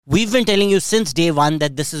We've been telling you since day one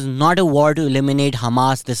that this is not a war to eliminate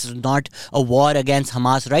Hamas. This is not a war against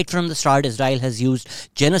Hamas. Right from the start, Israel has used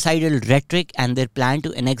genocidal rhetoric and their plan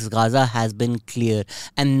to annex Gaza has been clear.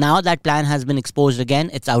 And now that plan has been exposed again.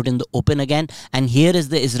 It's out in the open again. And here is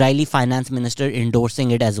the Israeli finance minister endorsing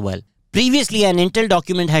it as well. Previously, an intel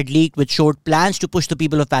document had leaked which showed plans to push the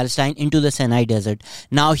people of Palestine into the Sinai desert.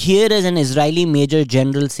 Now, here is an Israeli major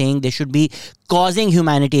general saying they should be causing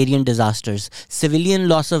humanitarian disasters. Civilian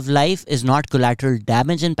loss of life is not collateral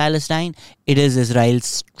damage in Palestine, it is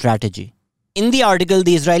Israel's strategy. In the article,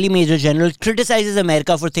 the Israeli Major General criticizes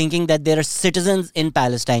America for thinking that there are citizens in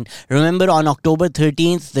Palestine. Remember, on October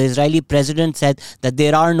 13th, the Israeli president said that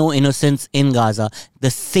there are no innocents in Gaza.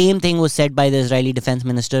 The same thing was said by the Israeli defense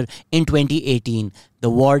minister in 2018. The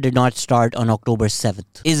war did not start on October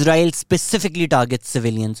 7th. Israel specifically targets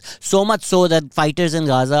civilians, so much so that fighters in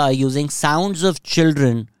Gaza are using sounds of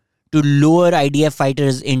children to lure IDF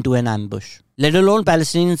fighters into an ambush. Let alone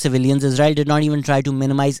Palestinian civilians, Israel did not even try to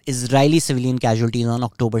minimize Israeli civilian casualties on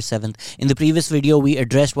October 7th. In the previous video, we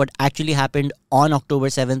addressed what actually happened on October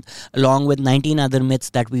 7th, along with 19 other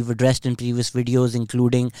myths that we've addressed in previous videos,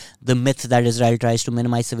 including the myth that Israel tries to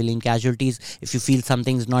minimize civilian casualties. If you feel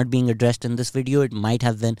something's not being addressed in this video, it might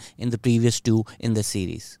have been in the previous two in the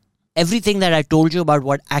series. Everything that I told you about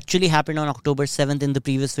what actually happened on October 7th in the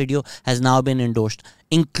previous video has now been endorsed,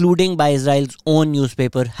 including by Israel's own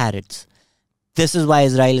newspaper, Haaretz. This is why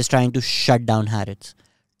Israel is trying to shut down Haaretz.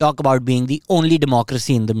 Talk about being the only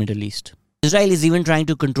democracy in the Middle East. Israel is even trying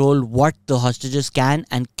to control what the hostages can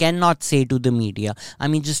and cannot say to the media. I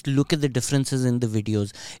mean, just look at the differences in the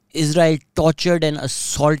videos. Israel tortured and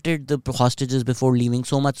assaulted the hostages before leaving,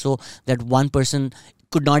 so much so that one person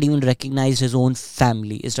could not even recognize his own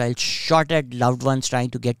family. Israel shot at loved ones trying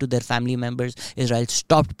to get to their family members. Israel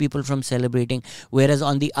stopped people from celebrating. Whereas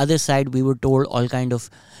on the other side, we were told all kind of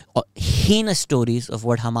heinous stories of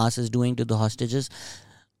what Hamas is doing to the hostages.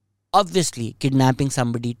 Obviously, kidnapping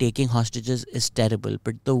somebody, taking hostages is terrible.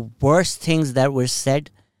 But the worst things that were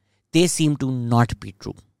said, they seem to not be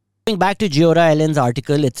true. Going back to Giora Allen's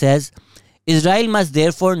article, it says, Israel must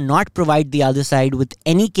therefore not provide the other side with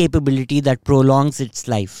any capability that prolongs its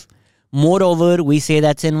life. Moreover, we say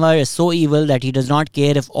that Sinwar is so evil that he does not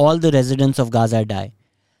care if all the residents of Gaza die.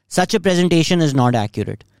 Such a presentation is not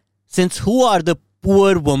accurate. Since who are the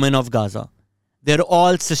poor women of Gaza? They're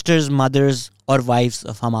all sisters, mothers, or wives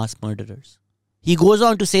of Hamas murderers. He goes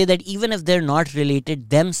on to say that even if they're not related,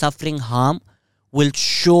 them suffering harm will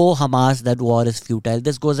show Hamas that war is futile.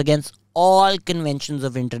 This goes against all conventions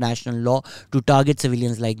of international law to target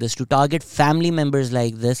civilians like this, to target family members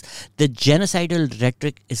like this. The genocidal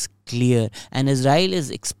rhetoric is clear, and Israel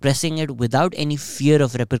is expressing it without any fear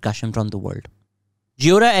of repercussion from the world.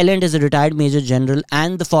 Giora Allen is a retired Major General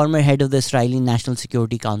and the former head of the Israeli National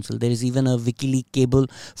Security Council. There is even a WikiLeaks cable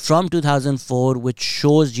from 2004 which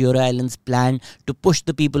shows Giora Allen's plan to push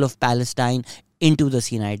the people of Palestine into the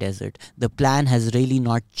Sinai desert. The plan has really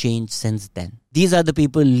not changed since then. These are the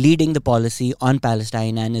people leading the policy on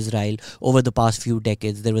Palestine and Israel over the past few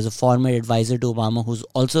decades. There was a former advisor to Obama who's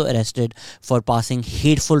also arrested for passing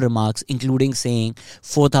hateful remarks, including saying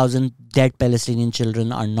 4,000 dead Palestinian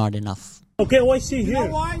children are not enough. Okay, well, I see here. You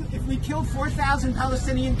know why? If we killed 4,000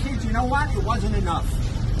 Palestinian kids, you know what? It wasn't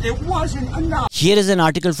enough. It wasn't enough. Here is an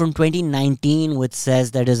article from 2019 which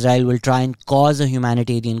says that Israel will try and cause a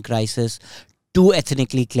humanitarian crisis to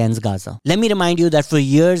ethnically cleanse Gaza. Let me remind you that for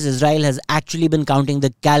years, Israel has actually been counting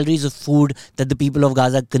the calories of food that the people of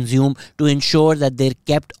Gaza consume to ensure that they're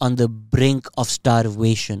kept on the brink of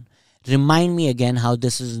starvation. Remind me again how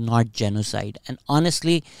this is not genocide. And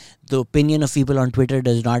honestly, the opinion of people on Twitter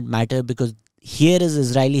does not matter, because here is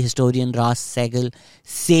Israeli historian Ras Segel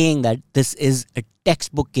saying that this is a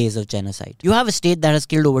textbook case of genocide. You have a state that has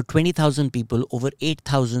killed over 20,000 people, over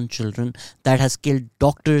 8,000 children, that has killed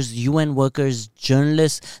doctors, UN workers,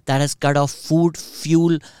 journalists, that has cut off food,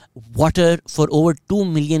 fuel, water for over 2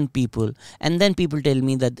 million people. And then people tell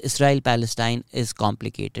me that Israel-Palestine is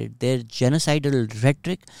complicated. Their genocidal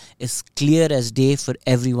rhetoric is clear as day for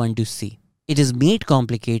everyone to see. It is made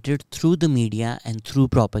complicated through the media and through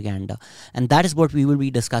propaganda. And that is what we will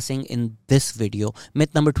be discussing in this video.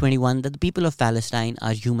 Myth number 21, that the people of Palestine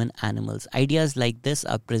are human animals. Ideas like this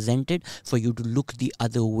are presented for you to look the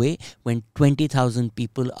other way when 20,000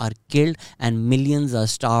 people are killed and millions are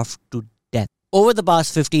starved to death. Over the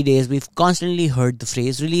past 50 days, we've constantly heard the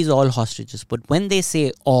phrase, release all hostages. But when they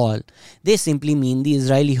say all, they simply mean the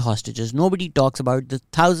Israeli hostages. Nobody talks about the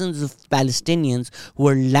thousands of Palestinians who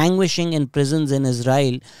are languishing in prisons in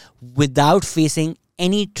Israel without facing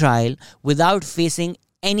any trial, without facing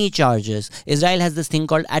any charges. Israel has this thing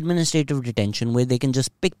called administrative detention where they can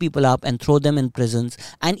just pick people up and throw them in prisons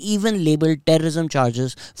and even label terrorism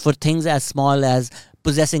charges for things as small as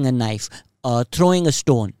possessing a knife, throwing a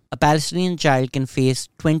stone. A Palestinian child can face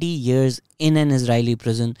 20 years in an Israeli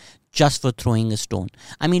prison just for throwing a stone.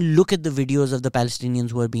 I mean, look at the videos of the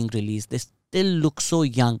Palestinians who are being released. They still look so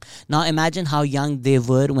young. Now imagine how young they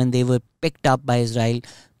were when they were picked up by Israel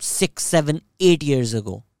 6, 7, 8 years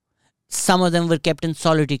ago. Some of them were kept in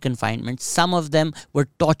solitary confinement. Some of them were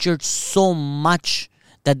tortured so much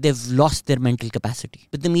that they've lost their mental capacity.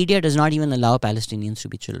 But the media does not even allow Palestinians to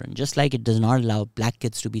be children. Just like it does not allow black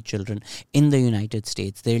kids to be children in the United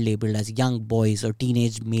States. They're labeled as young boys or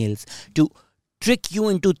teenage males to trick you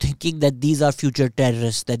into thinking that these are future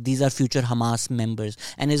terrorists, that these are future Hamas members.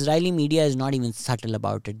 And Israeli media is not even subtle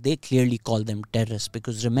about it. They clearly call them terrorists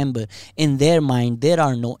because remember, in their mind, there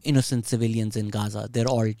are no innocent civilians in Gaza. They're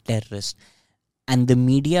all terrorists. And the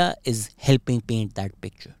media is helping paint that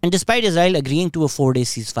picture. And despite Israel agreeing to a 4-day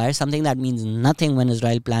ceasefire, something that means nothing when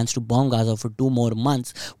Israel plans to bomb Gaza for 2 more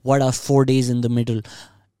months, what are 4 days in the middle?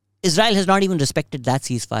 Israel has not even respected that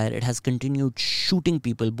ceasefire. It has continued shooting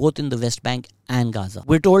people both in the West Bank and Gaza.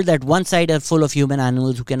 We're told that one side are full of human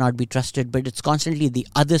animals who cannot be trusted, but it's constantly the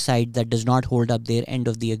other side that does not hold up their end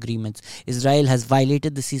of the agreements. Israel has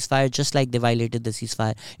violated the ceasefire just like they violated the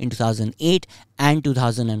ceasefire in 2008 and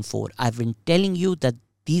 2004. I've been telling you that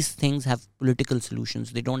these things have political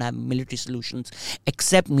solutions. They don't have military solutions.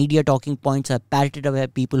 Except media talking points are parroted by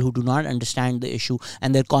people who do not understand the issue,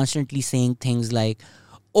 and they're constantly saying things like,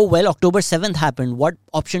 oh, well, October 7th happened. What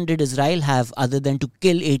option did Israel have other than to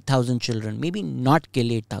kill 8,000 children? Maybe not kill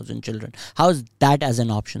 8,000 children. How is that as an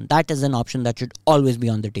option? That is an option that should always be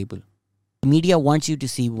on the table. The media wants you to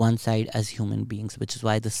see one side as human beings, which is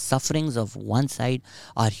why the sufferings of one side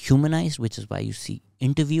are humanized, which is why you see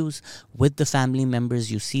interviews with the family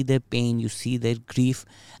members, you see their pain, you see their grief,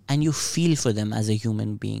 and you feel for them as a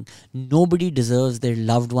human being. Nobody deserves their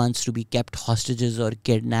loved ones to be kept hostages or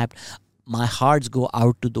kidnapped. My hearts go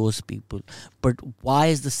out to those people. But why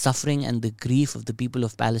is the suffering and the grief of the people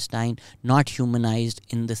of Palestine not humanized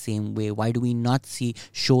in the same way? Why do we not see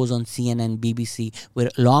shows on CNN, BBC, where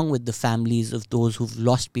along with the families of those who've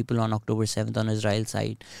lost people on October 7th on Israel's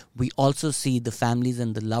side, we also see the families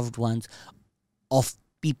and the loved ones of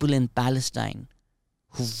people in Palestine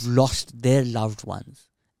who've lost their loved ones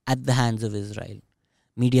at the hands of Israel.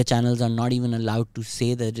 Media channels are not even allowed to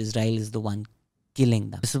say that Israel is the one killing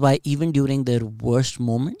them. This is why even during their worst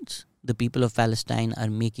moments, the people of Palestine are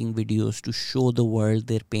making videos to show the world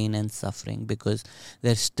their pain and suffering, because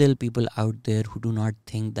there's still people out there who do not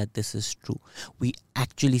think that this is true. We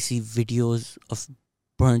actually see videos of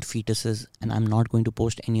burnt fetuses, and I'm not going to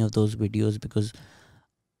post any of those videos because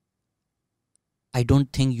I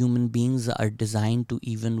don't think human beings are designed to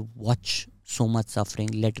even watch so much suffering,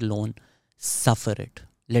 let alone suffer it,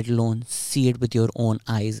 let alone see it with your own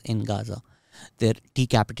eyes in Gaza. They're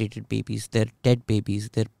decapitated babies, they're dead babies,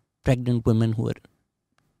 they're pregnant women who are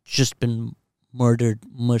just been murdered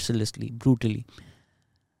mercilessly, brutally.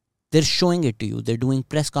 They're showing it to you. They're doing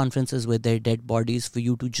press conferences with their dead bodies for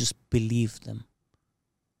you to just believe them.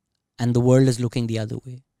 And the world is looking the other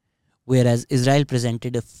way. Whereas Israel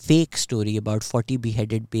presented a fake story about 40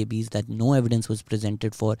 beheaded babies that no evidence was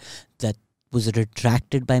presented for, that was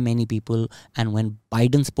retracted by many people, and when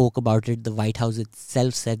Biden spoke about it, the White House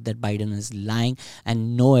itself said that Biden is lying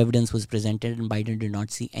and no evidence was presented and Biden did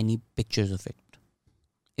not see any pictures of it.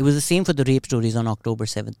 It was the same for the rape stories on October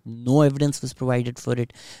 7th. No evidence was provided for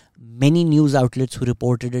it. Many news outlets who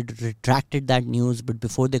reported it retracted that news, but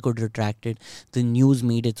before they could retract it, the news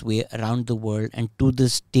made its way around the world, and to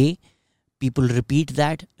this day, people repeat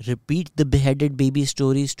the beheaded baby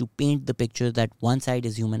stories to paint the picture that one side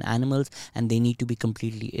is human animals and they need to be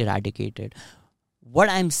completely eradicated. What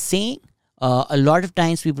I'm saying, a lot of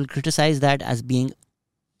times people criticize that as being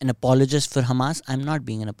an apologist for Hamas. I'm not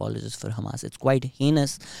being an apologist for Hamas. It's quite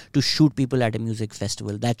heinous to shoot people at a music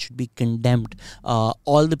festival. That should be condemned.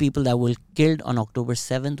 All the people that were killed on October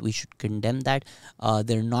 7th, we should condemn that.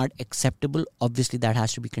 They're not acceptable. Obviously, that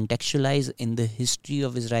has to be contextualized in the history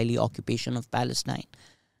of Israeli occupation of Palestine.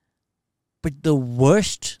 But the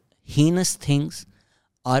worst heinous things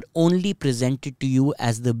are only presented to you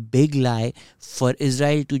as the big lie for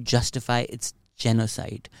Israel to justify its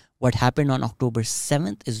genocide. What happened on October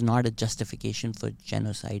 7th is not a justification for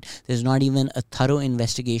genocide. There's not even a thorough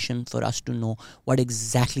investigation for us to know what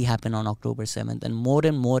exactly happened on October 7th. And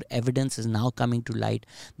more evidence is now coming to light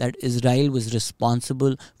that Israel was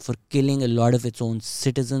responsible for killing a lot of its own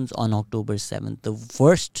citizens on October 7th. The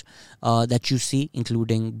worst that you see,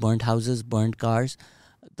 including burnt houses, burnt cars,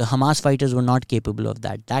 The Hamas fighters were not capable of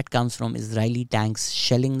that. That comes from Israeli tanks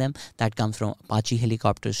shelling them. That comes from Apache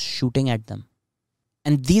helicopters shooting at them.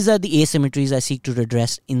 And these are the asymmetries I seek to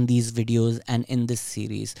redress in these videos and in this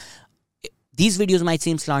series. These videos might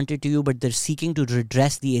seem slanted to you, but they're seeking to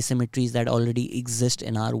redress the asymmetries that already exist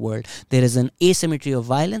in our world. There is an asymmetry of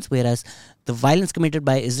violence, whereas the violence committed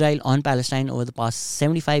by Israel on Palestine over the past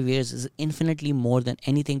 75 years is infinitely more than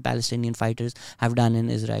anything Palestinian fighters have done in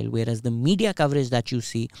Israel. Whereas the media coverage that you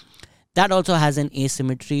see, that also has an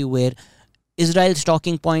asymmetry where Israel's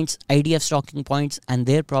talking points, IDF's talking points, and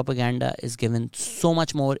their propaganda is given so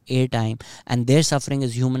much more airtime, and their suffering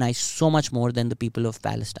is humanized so much more than the people of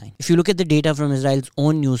Palestine. If you look at the data from Israel's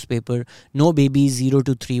own newspaper, no baby 0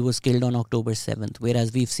 to 3 was killed on October 7th,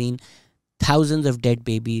 whereas we've seen thousands of dead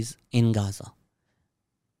babies in Gaza.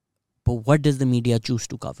 But what does the media choose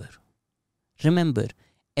to cover? Remember,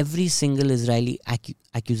 every single Israeli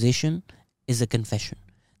accusation is a confession.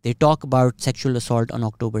 They talk about sexual assault on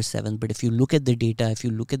October 7th, but if you look at the data, if you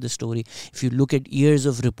look at the story, if you look at years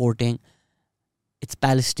of reporting, it's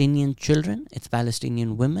Palestinian children, it's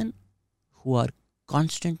Palestinian women who are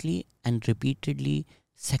constantly and repeatedly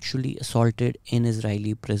sexually assaulted in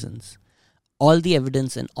Israeli prisons. All the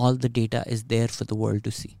evidence and all the data is there for the world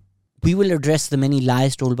to see. We will address the many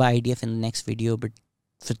lies told by IDF in the next video, but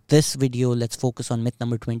for this video, let's focus on myth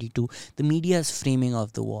number 22, the media's framing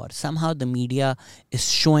of the war. Somehow the media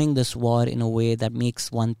is showing this war in a way that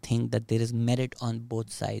makes one think that there is merit on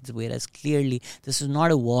both sides, whereas clearly this is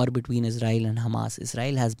not a war between Israel and Hamas.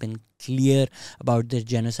 Israel has been clear about their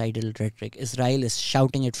genocidal rhetoric. Israel is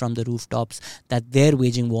shouting it from the rooftops that they're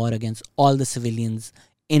waging war against all the civilians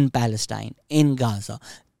in Palestine, in Gaza.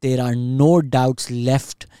 There are no doubts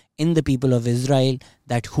left in the people of Israel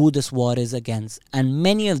that who this war is against. And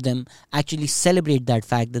many of them actually celebrate that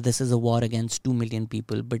fact that this is a war against 2 million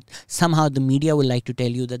people. But somehow the media will like to tell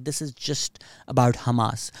you that this is just about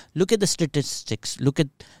Hamas. Look at the statistics.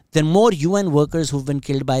 There are more UN workers who've been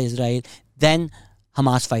killed by Israel than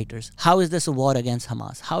Hamas fighters. How is this a war against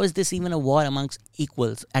Hamas? How is this even a war amongst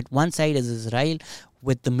equals? At one side is Israel,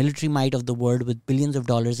 with the military might of the world, with billions of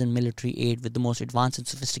dollars in military aid, with the most advanced and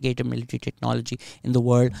sophisticated military technology in the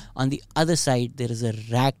world. On the other side, there is a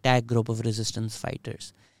ragtag group of resistance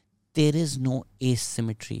fighters. There is no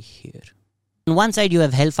asymmetry here. On one side, you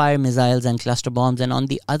have hellfire missiles and cluster bombs, and on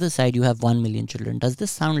the other side, you have 1 million children. Does this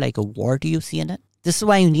sound like a war to you, CNN? This is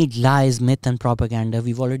why you need lies, myth, and propaganda.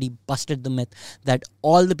 We've already busted the myth that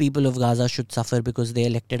all the people of Gaza should suffer because they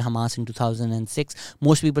elected Hamas in 2006.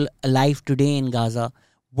 Most people alive today in Gaza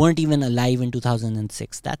weren't even alive in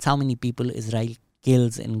 2006. That's how many people Israel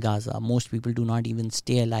kills in Gaza. Most people do not even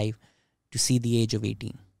stay alive to see the age of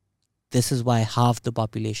 18. This is why half the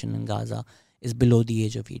population in Gaza is below the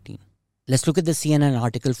age of 18. Let's look at the CNN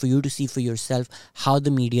article for you to see for yourself how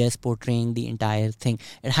the media is portraying the entire thing.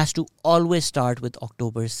 It has to always start with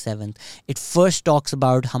October 7th. It first talks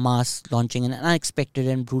about Hamas launching an unexpected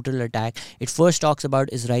and brutal attack. It first talks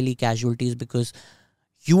about Israeli casualties because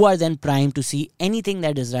you are then primed to see anything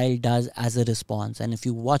that Israel does as a response. And if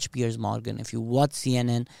you watch Piers Morgan, if you watch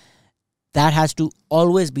CNN, that has to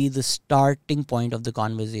always be the starting point of the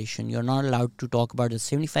conversation. You're not allowed to talk about the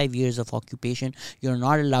 75 years of occupation. You're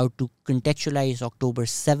not allowed to contextualize October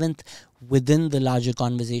 7th within the larger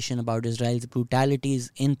conversation about Israel's brutalities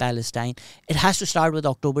in Palestine. It has to start with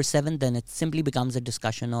October 7th, then it simply becomes a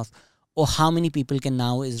discussion of, how many people can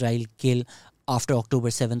now Israel kill after October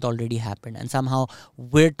 7th already happened. And somehow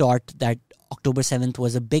we're taught that October 7th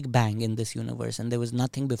was a big bang in this universe and there was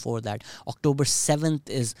nothing before that. October 7th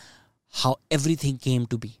is how everything came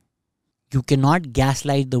to be. You cannot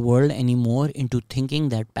gaslight the world anymore into thinking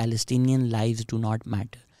that Palestinian lives do not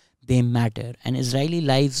matter. They matter, and Israeli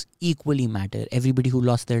lives equally matter. Everybody who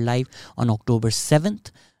lost their life on October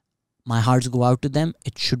 7th, my hearts go out to them.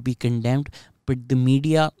 It should be condemned, but the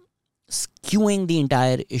media skewing the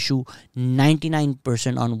entire issue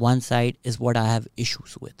 99% on one side is what I have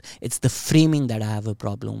issues with. It's the framing that I have a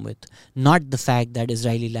problem with, not the fact that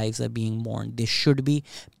Israeli lives are being mourned. They should be.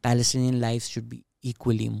 Palestinian lives should be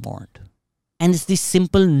equally mourned. And it's these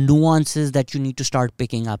simple nuances that you need to start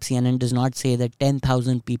picking up. CNN does not say that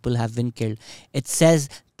 10,000 people have been killed. It says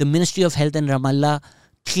the Ministry of Health in Ramallah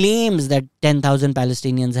claims that 10,000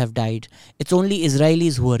 Palestinians have died. It's only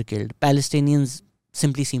Israelis who are killed. Palestinians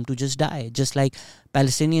simply seem to just die. Just like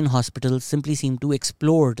Palestinian hospitals simply seem to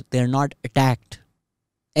explode. They're not attacked.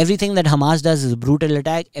 Everything that Hamas does is a brutal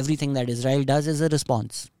attack. Everything that Israel does is a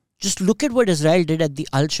response. Just look at what Israel did at the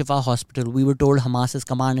Al-Shifa hospital. We were told Hamas's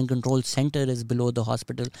command and control center is below the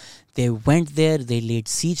hospital. They went there. They laid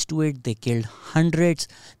siege to it. They killed hundreds.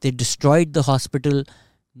 They destroyed the hospital.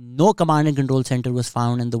 No command and control center was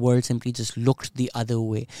found, and the world simply just looked the other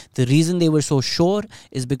way. The reason they were so sure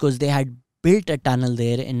is because they had built a tunnel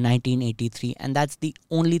there in 1983, and that's the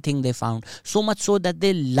only thing they found. So much so that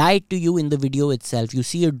they lied to you in the video itself. You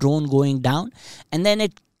see a drone going down, and then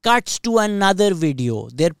it cuts to another video.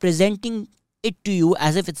 They're presenting it to you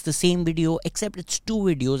as if it's the same video, except it's two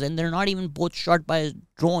videos, and they're not even both shot by a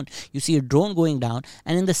drone. You see a drone going down,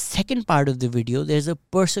 and in the second part of the video, there's a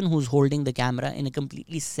person who's holding the camera in a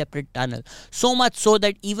completely separate tunnel. So much so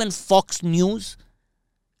that even Fox News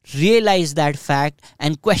realized that fact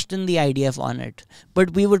and questioned the IDF on it.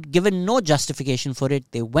 But we were given no justification for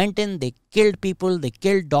it. They went in, they killed people, they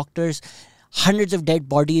killed doctors. Hundreds of dead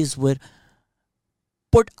bodies were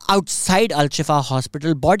put outside Al-Shifa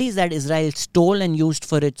hospital, bodies that Israel stole and used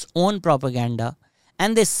for its own propaganda,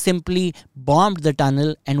 and they simply bombed the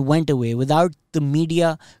tunnel and went away without the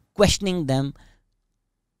media questioning them.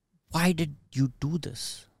 Why did you do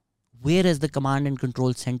this? Where is the command and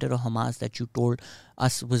control center of Hamas that you told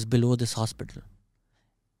us was below this hospital?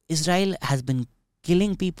 Israel has been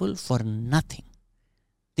killing people for nothing.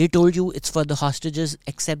 They told you it's for the hostages,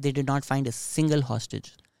 except they did not find a single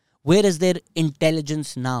hostage. Where is their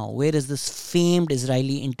intelligence now? Where is this famed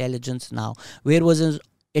Israeli intelligence now? Where was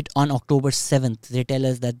it on October 7th? They tell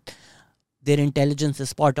us that their intelligence is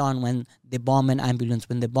spot on when they bomb an ambulance,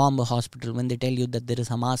 when they bomb a hospital, when they tell you that there is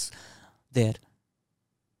Hamas there.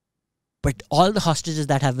 But all the hostages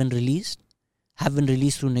that have been released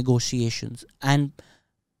through negotiations and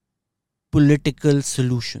political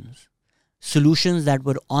solutions. Solutions that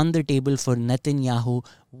were on the table for Netanyahu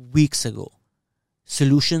weeks ago.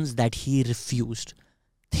 Solutions that he refused.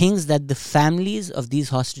 Things that the families of these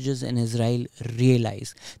hostages in Israel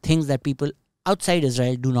realize. Things that people outside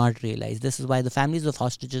Israel do not realize. This is why the families of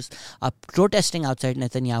hostages are protesting outside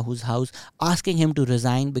Netanyahu's house, asking him to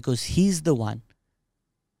resign, because he's the one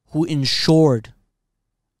who ensured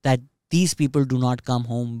that these people do not come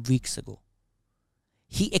home weeks ago.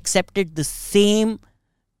 He accepted the same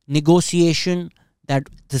negotiation, that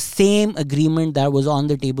the same agreement that was on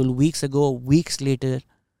the table weeks ago, weeks later,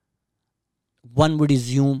 one would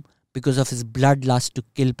assume, because of his bloodlust to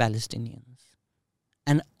kill Palestinians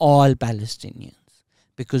and all Palestinians,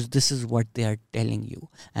 because this is what they are telling you.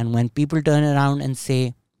 And when people turn around and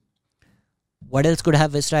say, what else could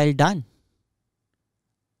have Israel done?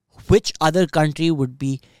 Which other country would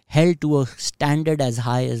be held to a standard as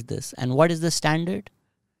high as this? And what is the standard?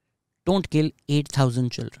 Don't kill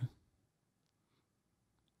 8,000 children.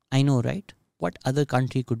 I know, right? What other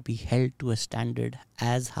country could be held to a standard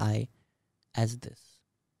as high as this?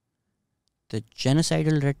 The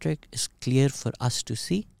genocidal rhetoric is clear for us to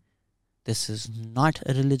see. This is not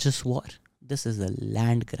a religious war. This is a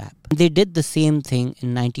land grab. They did the same thing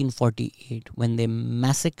in 1948 when they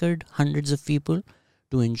massacred hundreds of people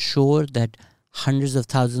to ensure that hundreds of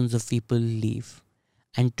thousands of people leave.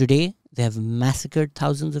 And today, they have massacred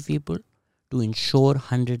thousands of people to ensure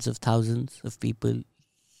hundreds of thousands of people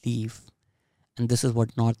leave. And this is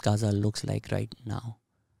what North Gaza looks like right now.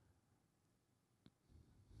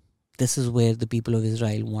 This is where the people of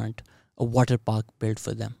Israel want a water park built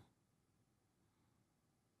for them.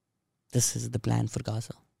 This is the plan for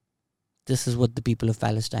Gaza. This is what the people of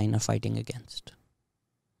Palestine are fighting against.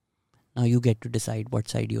 Now you get to decide what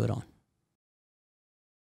side you're on.